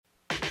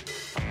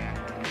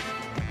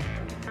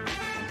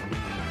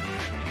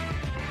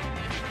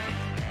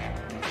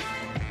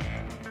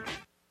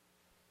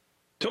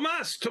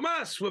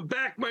Tomas, we're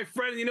back, my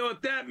friend. You know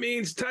what that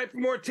means? Time for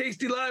more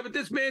Tasty Live with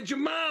this man,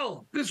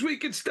 Jamal. This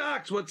week in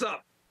stocks, what's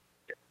up?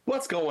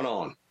 What's going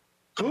on?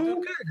 I'm doing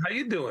good. How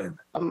you doing?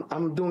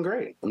 I'm doing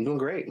great. I'm doing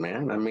great,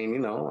 man. I mean, you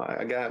know,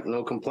 I got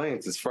no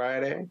complaints. It's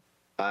Friday.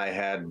 I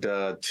had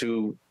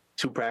two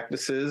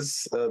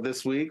practices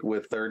this week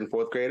with third and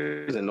fourth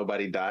graders, and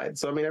nobody died.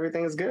 So I mean,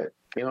 everything is good.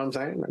 You know what I'm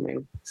saying? I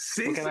mean,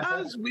 see,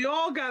 we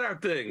all got our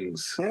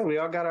things. Yeah, we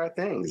all got our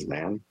things,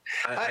 man.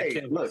 I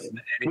can't listen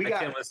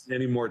to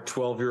any more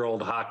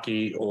 12-year-old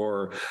hockey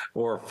or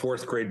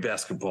fourth grade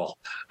basketball.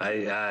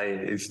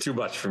 It's too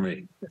much for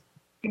me.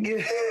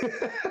 Yeah.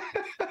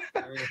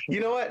 You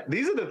know what?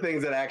 These are the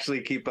things that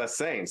actually keep us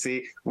sane.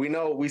 See,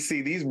 we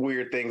see these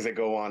weird things that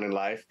go on in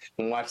life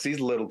and watch these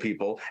little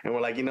people, and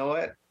we're like, you know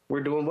what?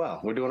 We're doing well.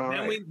 We're doing all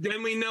right.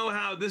 Then we know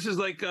how this is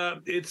like.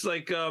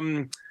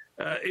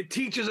 It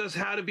teaches us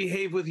how to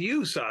behave with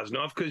you,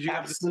 Sosnoff, because you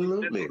have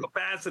the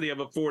capacity of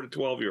a 4 to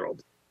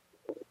 12-year-old.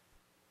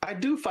 I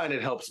do find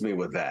it helps me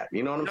with that.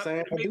 You know what I'm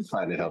saying? I do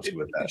find it helps me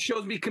with that. It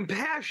shows me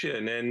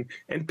compassion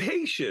and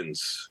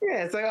patience.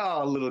 Yeah, it's like,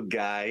 oh, little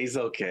guy, he's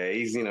okay.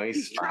 He's trying.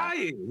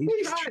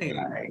 He's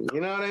trying.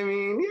 You know what I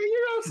mean? Yeah,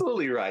 you're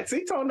absolutely right.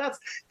 See, Tone, that's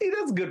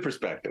good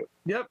perspective.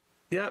 Yep.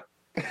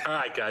 All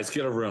right, guys,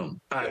 get a room.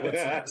 All right, what's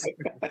next?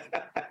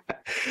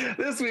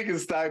 This week in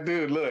stock,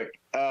 dude. Look,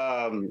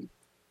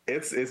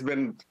 it's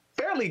been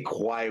fairly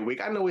quiet week.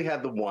 I know we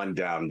had the one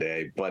down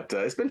day, but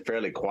it's been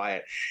fairly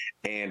quiet,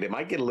 and it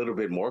might get a little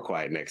bit more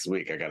quiet next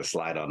week. I got a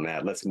slide on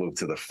that. Let's move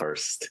to the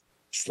first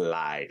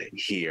slide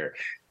here.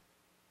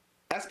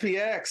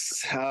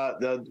 SPX,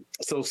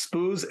 so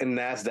SPOOs and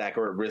NASDAQ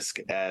are at risk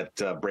at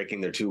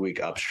breaking their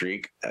 2-week up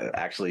streak.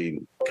 Actually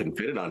couldn't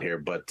fit it on here,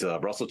 but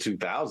Russell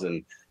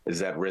 2000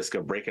 is at risk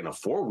of breaking a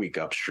 4-week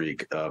up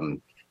streak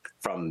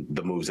from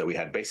the moves that we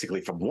had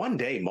basically from one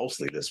day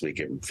mostly this week,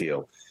 it would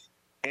feel.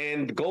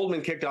 And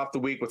Goldman kicked off the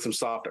week with some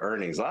soft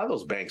earnings. A lot of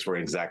those banks were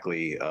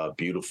exactly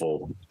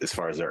beautiful as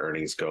far as their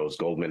earnings goes.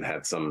 Goldman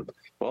had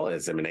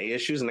it's M&A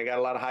issues, and they got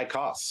a lot of high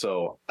costs.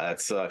 So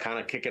that's kind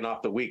of kicking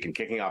off the week and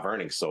kicking off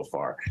earnings so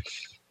far.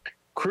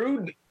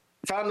 Crude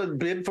found a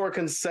bid for a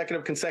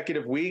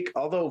consecutive week,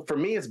 although for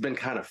me it's been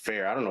kind of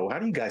fair. I don't know. How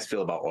do you guys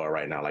feel about oil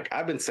right now? Like,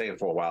 I've been saying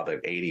for a while that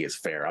 80 is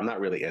fair. I'm not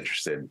really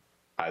interested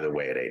either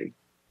way at 80.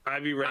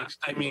 Ivy ranks.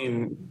 I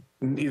mean,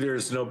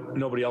 there's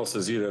nobody else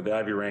is either. The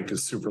Ivy rank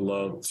is super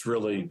low. It's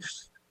really,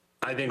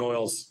 I think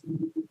oil's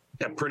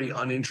a pretty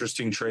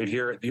uninteresting trade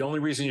here. The only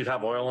reason you'd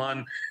have oil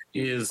on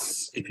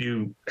is if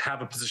you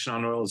have a position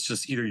on oil, it's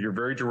just either you're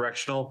very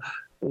directional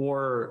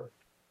or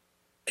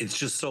it's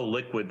just so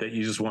liquid that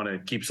you just want to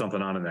keep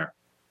something on in there.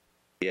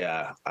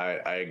 Yeah, I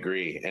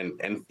agree.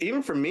 And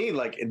even for me,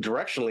 like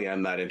directionally,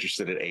 I'm not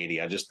interested at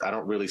 80. I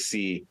don't really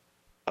see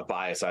a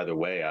bias either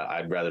way.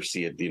 I'd rather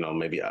see it,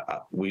 maybe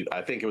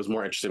I think it was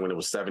more interesting when it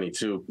was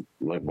 72,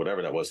 like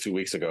whatever that was 2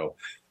 weeks ago,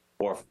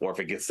 or if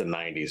it gets to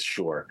 90s,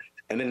 sure.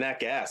 And then nat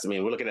gas, I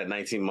mean, we're looking at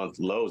 19-month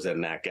lows at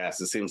nat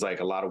gas. It seems like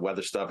a lot of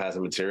weather stuff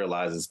hasn't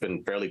materialized. It's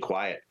been fairly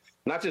quiet,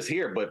 not just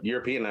here, but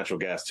European natural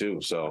gas too.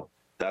 So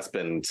that's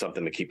been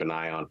something to keep an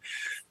eye on.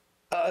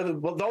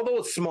 Although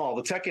it's small,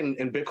 the tech and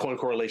Bitcoin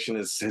correlation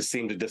has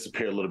seemed to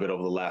disappear a little bit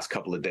over the last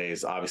couple of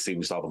days. Obviously,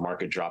 we saw the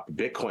market drop.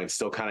 Bitcoin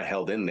still kind of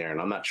held in there,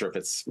 and I'm not sure if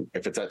it's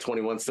at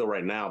 21 still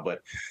right now,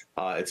 but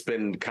it's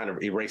been kind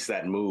of erased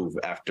that move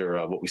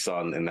after what we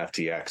saw in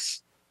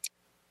FTX.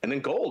 And then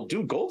gold,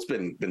 dude, gold's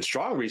been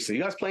strong recently.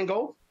 You guys playing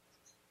gold?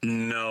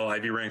 No,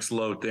 Ivy ranks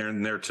low there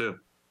and there too.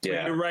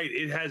 Yeah, you're right.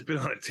 It has been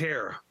on a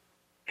tear.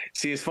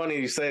 See, it's funny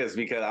you say this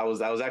because I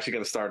was actually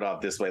going to start off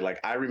this way.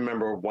 Like, I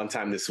remember one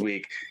time this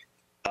week,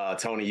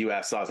 Tony, you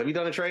asked us, have you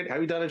done a trade? Have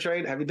you done a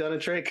trade? Have you done a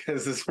trade?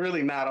 Because there's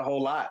really not a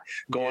whole lot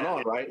going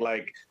on, right?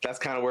 Like, that's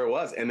kind of where it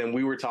was. And then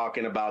we were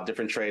talking about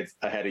different trades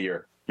ahead of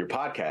your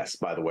podcast,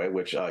 by the way,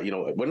 which,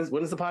 when is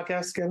the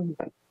podcast again?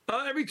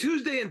 Every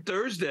Tuesday and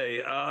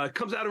Thursday. It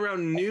comes out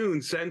around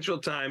noon Central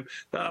Time,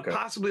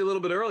 possibly a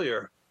little bit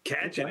earlier.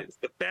 Catch it. It's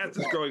the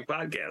fastest growing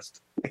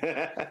podcast.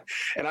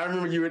 And I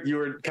remember you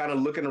were kind of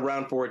looking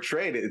around for a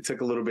trade. It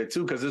took a little bit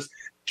too, because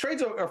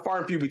trades are far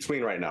and few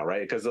between right now,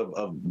 right? Because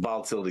of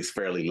volatility is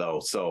fairly low.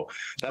 So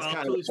that's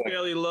kind of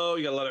fairly low.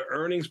 You got a lot of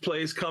earnings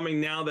plays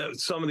coming now that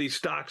some of these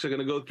stocks are going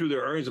to go through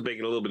their earnings and make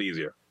it a little bit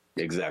easier.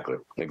 Exactly.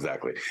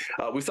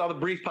 We saw the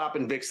brief pop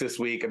in VIX this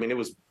week. I mean, it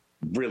was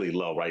really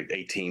low, right?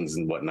 18s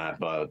and whatnot,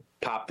 but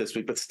pop this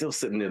week, but still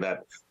sitting near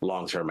that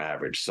long-term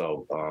average.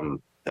 So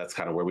that's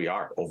kind of where we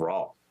are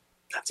overall.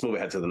 Let's move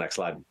ahead to the next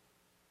slide.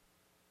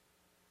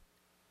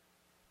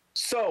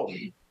 So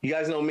you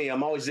guys know me.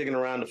 I'm always digging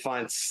around to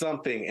find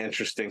something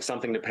interesting,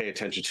 something to pay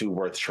attention to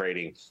worth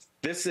trading.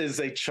 This is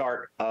a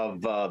chart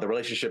of the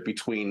relationship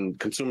between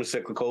consumer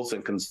cyclicals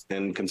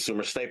and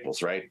consumer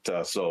staples, right?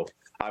 So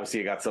obviously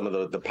you got some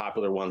of the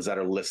popular ones that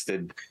are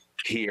listed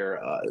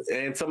here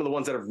and some of the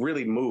ones that have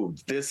really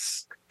moved.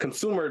 This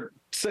consumer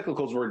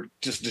cyclicals were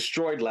just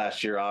destroyed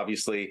last year,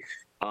 obviously.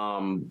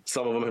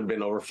 Some of them have been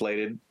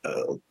overflated.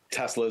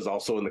 Tesla is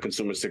also in the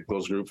consumer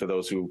cyclicals group for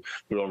those who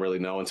don't really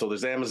know. And so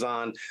there's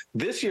Amazon.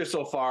 This year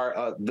so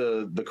far,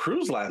 the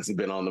cruise lines have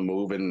been on the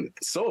move, and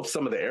so have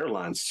some of the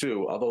airlines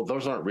too, although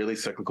those aren't really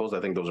cyclicals.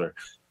 I think those are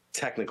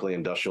technically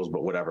industrials,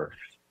 but whatever.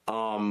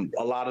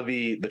 A lot of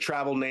the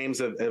travel names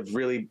have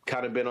really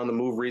kind of been on the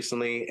move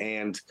recently.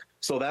 And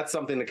so that's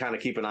something to kind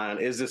of keep an eye on.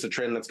 Is this a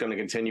trend that's going to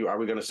continue? Are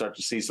we going to start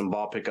to see some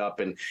vol pickup?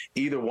 And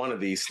either one of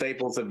these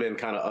staples have been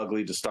kind of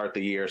ugly to start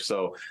the year.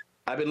 So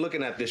I've been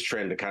looking at this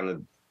trend to kind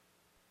of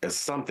as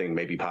something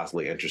maybe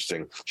possibly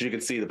interesting. As you can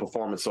see, the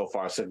performance so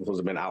far, cyclicals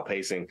have been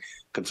outpacing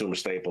consumer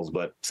staples,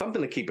 but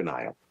something to keep an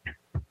eye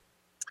on.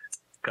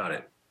 Got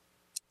it.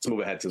 Let's move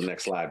ahead to the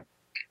next slide.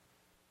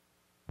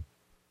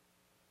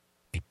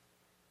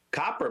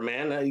 Copper,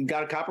 man. You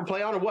got a copper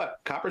play on or what?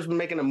 Copper's been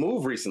making a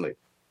move recently.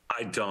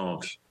 I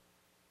don't.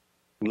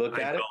 Look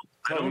at it?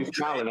 Have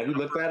you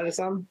looked at it or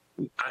something?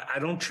 I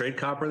don't trade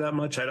copper that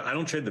much. I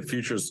don't trade the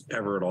futures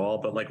ever at all,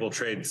 but like we'll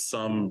trade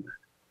some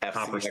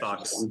copper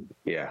stocks.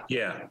 Yeah.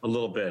 Yeah, a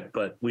little bit,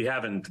 but we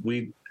haven't.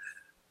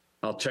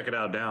 I'll check it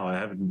out now. I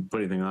haven't put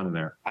anything on in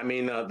there. I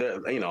mean,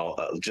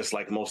 just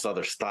like most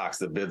other stocks,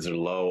 the bids are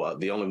low.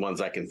 The only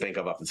ones I can think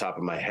of off the top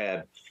of my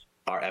head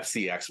are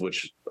FCX,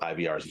 which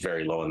IVR is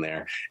very low in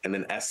there, and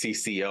then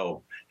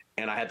SCCO.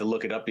 And I had to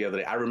look it up the other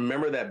day. I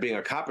remember that being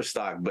a copper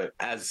stock, but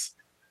as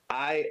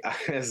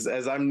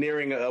I'm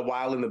nearing a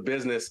while in the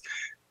business,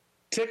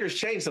 tickers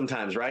change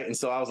sometimes, right? And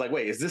so I was like,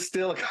 wait, is this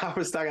still a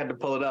copper stock? I had to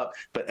pull it up,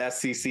 but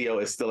SCCO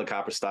is still a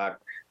copper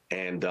stock,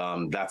 and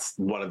that's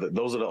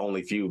those are the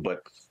only few.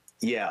 But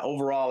yeah,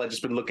 overall, I've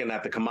just been looking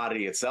at the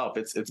commodity itself.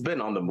 It's been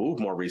on the move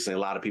more recently.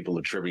 A lot of people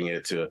attributing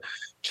it to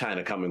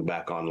China coming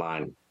back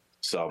online.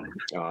 So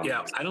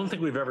yeah, I don't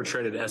think we've ever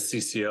traded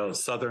SCCO,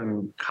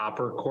 Southern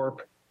Copper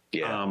Corp.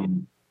 Yeah.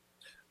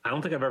 I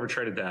don't think I've ever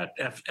traded that.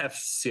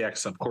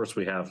 FCX, of course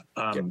we have,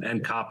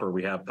 and copper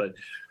we have, but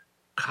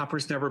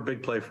copper's never a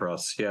big play for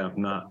us. Yeah,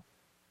 not.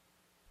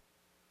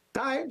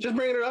 All right, just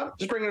bringing it up.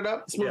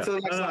 Let's move to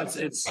the next slide.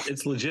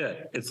 It's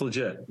legit. It's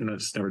legit.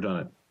 Just never done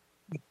it.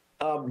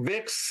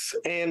 VIX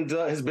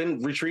has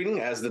been retreating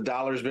as the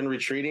dollar's been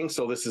retreating.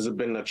 So this has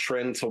been a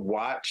trend to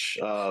watch.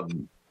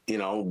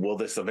 Will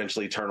this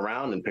eventually turn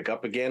around and pick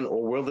up again,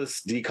 or will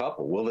this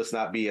decouple? Will this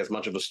not be as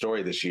much of a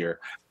story this year?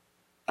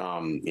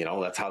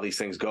 That's how these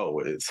things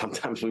go.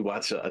 Sometimes we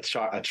watch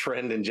a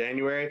trend in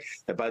January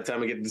that by the time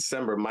we get to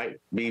December might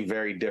be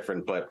very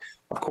different. But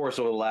of course,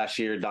 over the last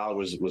year, dollar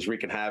was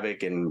wreaking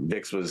havoc and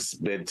VIX was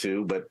bid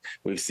too. But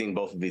we've seen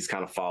both of these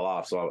kind of fall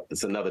off. So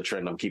it's another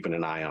trend I'm keeping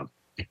an eye on.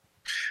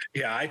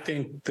 Yeah, I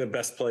think the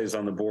best plays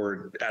on the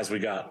board as we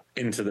got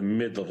into the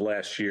mid of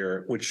last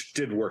year, which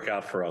did work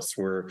out for us,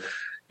 were,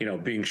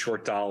 being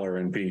short dollar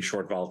and being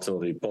short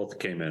volatility, both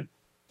came in.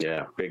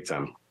 Yeah, big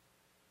time.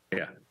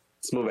 Yeah.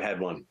 Let's move ahead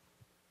one.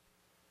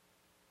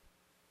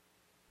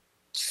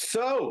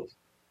 So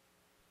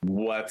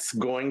what's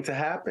going to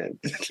happen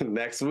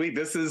next week?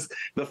 This is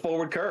the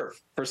forward curve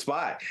for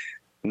SPY.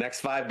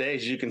 Next 5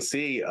 days, you can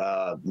see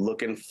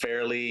looking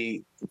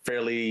fairly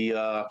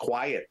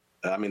quiet.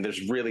 I mean,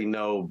 there's really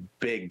no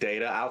big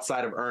data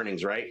outside of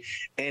earnings, right?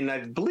 And I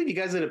believe you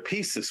guys did a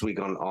piece this week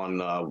on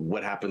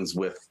what happens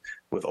with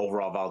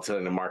overall volatility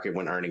in the market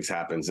when earnings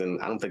happens.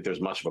 And I don't think there's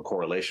much of a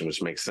correlation,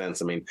 which makes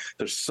sense. I mean,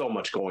 there's so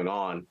much going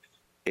on.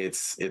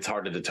 It's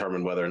hard to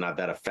determine whether or not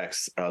that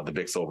affects the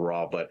VIX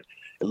overall, but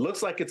it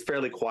looks like it's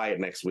fairly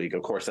quiet next week.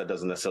 Of course, that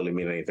doesn't necessarily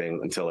mean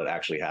anything until it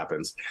actually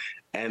happens.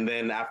 And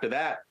then after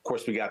that, of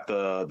course, we got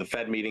the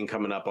Fed meeting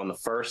coming up on the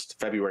 1st,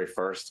 February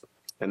 1st.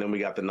 And then we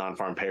got the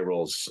non-farm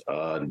payrolls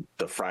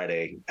the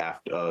Friday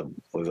after,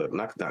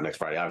 not next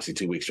Friday, obviously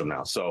 2 weeks from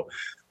now. So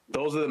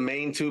those are the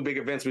main two big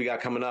events we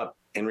got coming up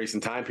in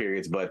recent time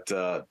periods. But,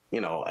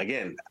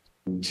 again,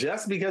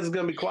 just because it's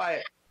going to be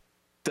quiet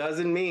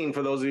doesn't mean,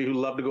 for those of you who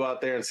love to go out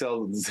there and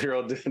sell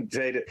zero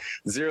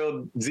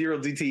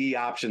DTE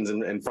options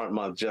in front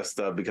month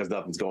just because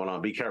nothing's going on.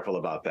 Be careful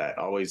about that.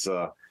 Always,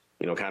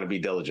 kind of be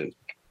diligent.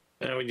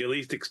 And when you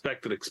least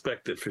expect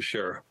it for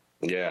sure.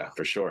 Yeah,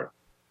 for sure.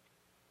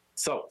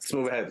 So let's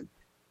move ahead.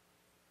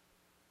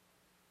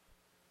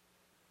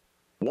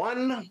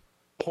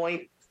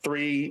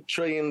 $1.3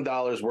 trillion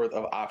worth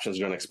of options are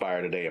going to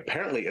expire today.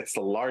 Apparently, it's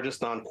the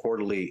largest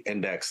non-quarterly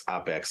index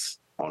OPEX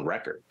on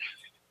record.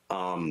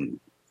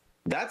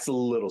 That's a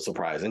little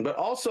surprising, but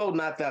also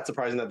not that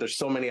surprising that there's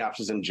so many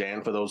options in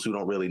Jan. For those who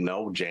don't really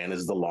know, Jan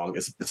is the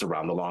longest. It's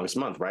around the longest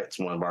month, right? It's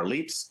one of our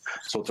leaps.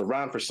 So it's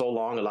around for so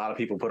long. A lot of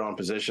people put on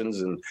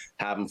positions and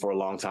have them for a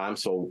long time.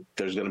 So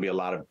there's going to be a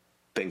lot of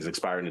things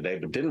expiring today,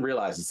 but didn't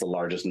realize it's the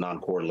largest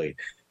non-quarterly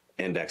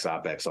index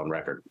OPEX on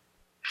record.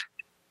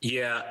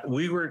 Yeah,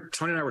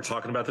 Tony and I were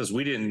talking about this.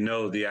 We didn't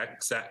know the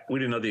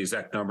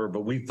exact number,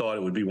 but we thought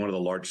it would be one of the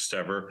largest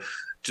ever,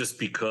 just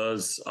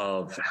because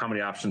of how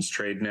many options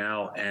trade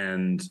now,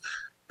 and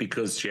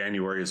because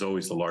January is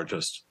always the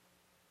largest.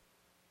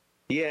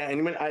 Yeah,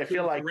 and I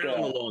feel like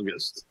around the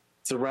longest.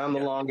 It's around the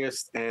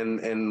longest,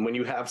 and when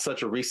you have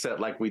such a reset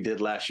like we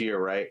did last year,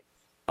 right?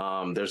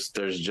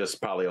 There's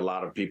just probably a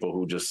lot of people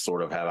who just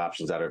sort of have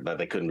options that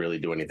they couldn't really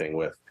do anything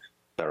with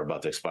that are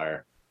about to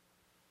expire.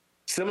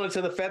 Similar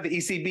to the Fed, the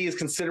ECB is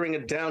considering a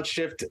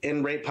downshift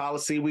in rate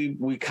policy.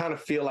 We kind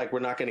of feel like we're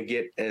not going to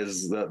get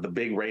as the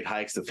big rate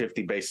hikes, the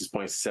 50 basis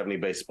points, 70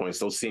 basis points.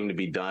 Those seem to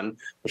be done.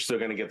 We're still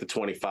going to get the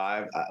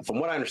 25. From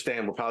what I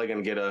understand, we're probably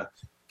going to get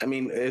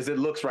as it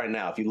looks right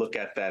now, if you look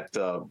at that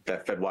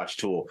FedWatch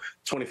tool,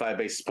 25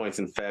 basis points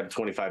in Feb,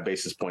 25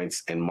 basis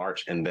points in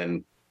March, and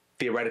then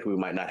theoretically we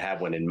might not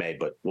have one in May,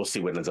 but we'll see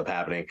what ends up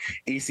happening.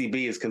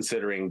 ECB is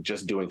considering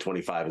just doing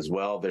 25 as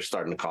well. They're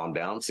starting to calm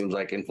down. Seems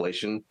like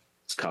inflation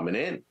is coming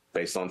in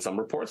based on some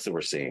reports that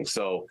we're seeing.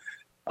 So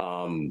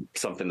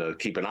something to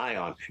keep an eye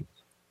on.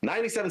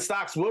 97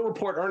 stocks will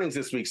report earnings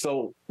this week.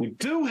 So we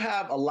do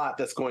have a lot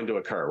that's going to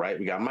occur, right?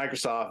 We got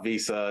Microsoft,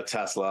 Visa,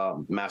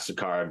 Tesla,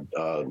 MasterCard,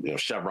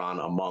 Chevron,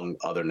 among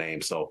other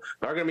names. So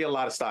there are going to be a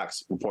lot of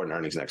stocks reporting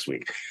earnings next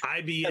week.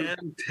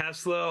 IBM,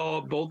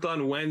 Tesla, both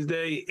on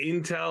Wednesday,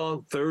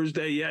 Intel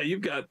Thursday. Yeah,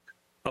 you've got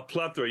a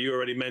plethora. You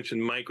already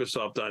mentioned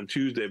Microsoft on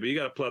Tuesday, but you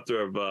got a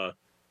plethora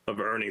of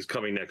earnings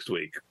coming next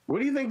week. What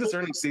do you think this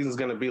earnings season is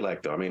going to be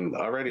like, though? I mean,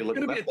 already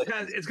looking at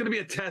it's going to be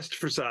a test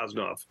for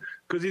Sosnoff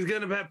because he's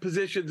going to have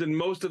positions in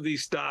most of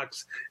these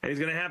stocks, and he's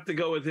going to have to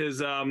go with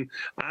his I'm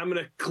going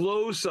to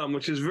close some,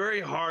 which is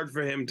very hard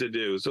for him to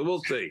do. So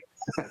we'll see.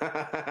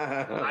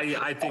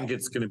 I think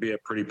it's going to be a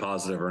pretty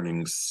positive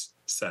earnings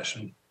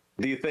session.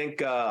 Do you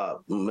think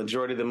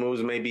majority of the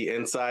moves may be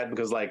inside?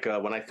 Because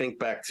when I think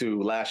back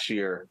to last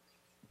year,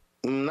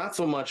 not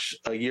so much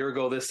a year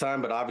ago this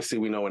time, but obviously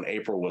we know in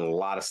April when a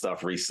lot of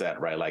stuff reset,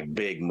 right? Like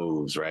big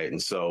moves, right?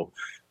 And so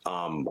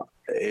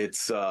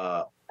it's,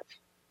 I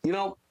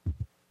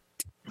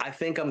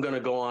think I'm going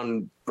to go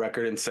on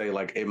record and say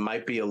it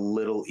might be a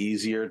little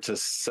easier to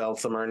sell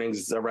some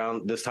earnings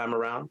around this time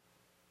around,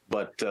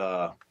 but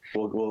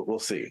we'll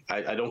see.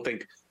 I don't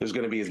think there's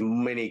going to be as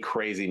many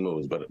crazy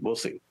moves, but we'll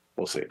see.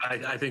 We'll see.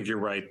 I think you're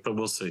right, but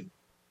we'll see.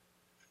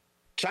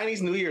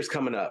 Chinese New Year's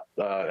coming up,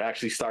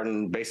 actually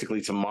starting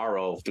basically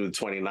tomorrow through the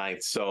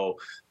 29th. So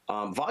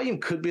volume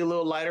could be a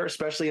little lighter,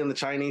 especially in the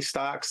Chinese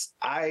stocks.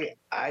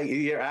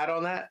 Your add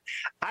on that?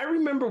 I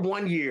remember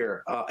one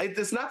year,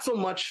 it's not so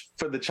much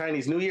for the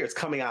Chinese New Year, it's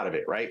coming out of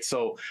it, right?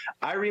 So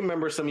I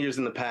remember some years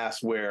in the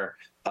past where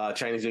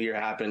Chinese New Year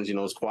happens,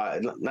 it's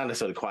quiet, not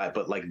necessarily quiet,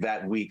 but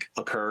that week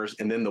occurs.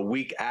 And then the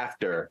week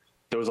after,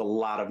 there was a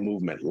lot of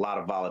movement, a lot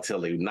of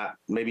volatility, not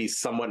maybe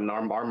somewhat in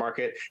our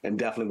market and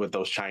definitely with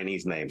those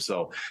Chinese names.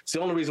 So it's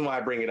the only reason why I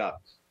bring it up.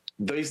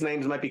 These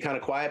names might be kind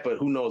of quiet, but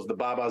who knows? The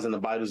Babas and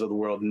the Baidus of the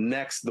world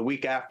the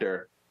week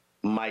after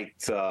might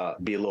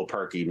be a little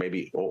perky,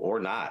 maybe, or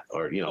not,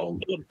 or. Well,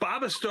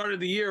 Baba started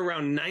the year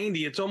around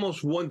 90. It's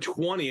almost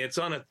 120. It's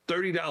on a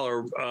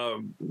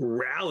 $30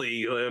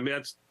 rally. I mean,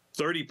 that's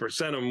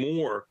 30% or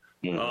more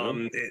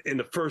in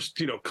the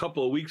first,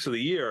 couple of weeks of the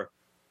year.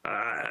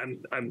 I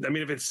mean,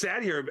 if it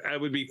sat here, I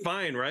would be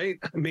fine, right?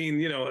 I mean,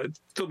 it'd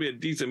still be a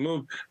decent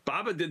move.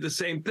 Baba did the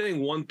same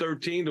thing,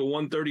 113 to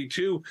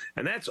 132,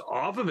 and that's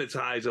off of its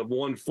highs of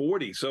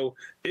 140. So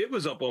it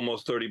was up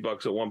almost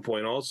 $30 at one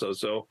point also.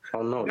 So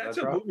that's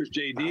a movers,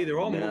 JD. They're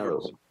all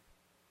movers.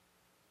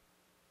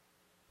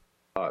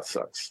 Oh, it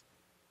sucks.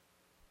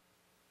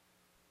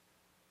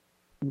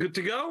 Good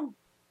to go?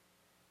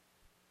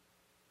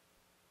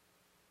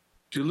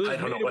 Did you lose me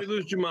or did we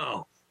lose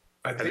Jamal?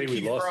 I think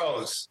he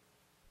froze.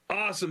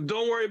 Awesome.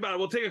 Don't worry about it.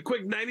 We'll take a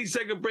quick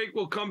 90-second break.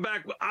 We'll come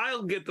back.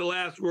 I'll get the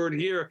last word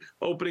here.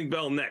 Opening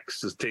bell next.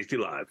 This is Tasty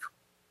Live.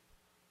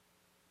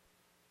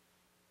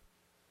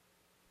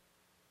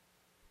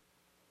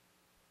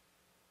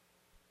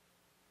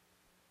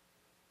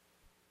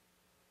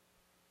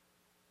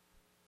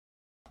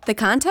 The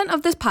content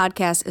of this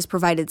podcast is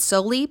provided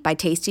solely by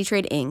Tasty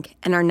Trade Inc.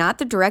 and are not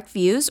the direct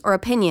views or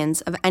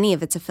opinions of any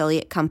of its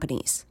affiliate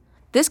companies.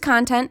 This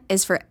content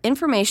is for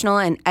informational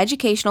and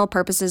educational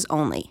purposes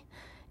only.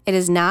 It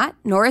is not,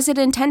 nor is it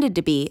intended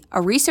to be,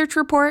 a research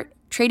report,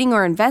 trading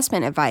or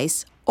investment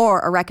advice, or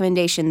a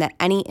recommendation that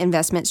any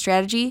investment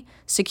strategy,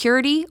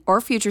 security,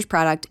 or futures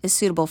product is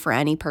suitable for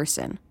any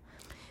person.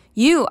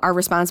 You are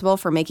responsible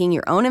for making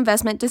your own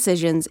investment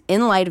decisions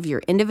in light of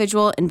your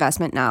individual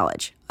investment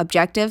knowledge,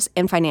 objectives,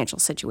 and financial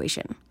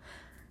situation.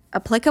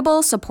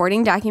 Applicable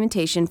supporting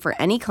documentation for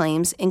any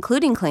claims,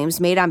 including claims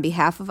made on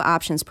behalf of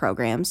options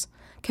programs,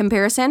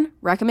 comparison,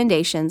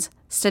 recommendations,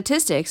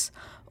 statistics,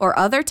 or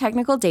other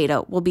technical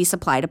data will be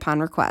supplied upon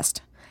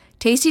request.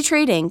 Tasty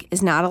Trade Inc.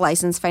 is not a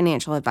licensed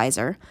financial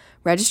advisor,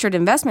 registered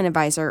investment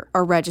advisor,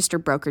 or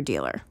registered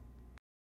broker-dealer.